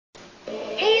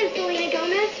Hey, I'm Selena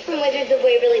Gomez from Wizards of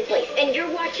Waverly Place, and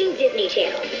you're watching Disney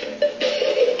Channel.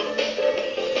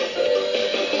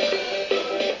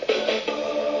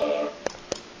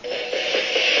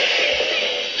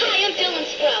 Hi, I'm Dylan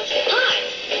Sprouse. Hi,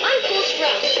 I'm Cole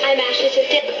Sprouse. I'm Ashley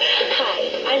Tipton.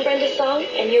 Hi, I'm Brenda Song,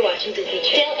 and you're watching Disney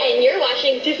Channel. And you're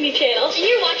watching Disney Channel. And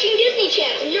you're watching Disney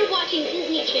Channel. And you're watching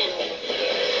Disney Channel.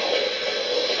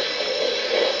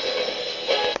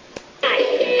 Hi,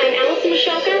 I'm Allison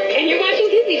Michalka,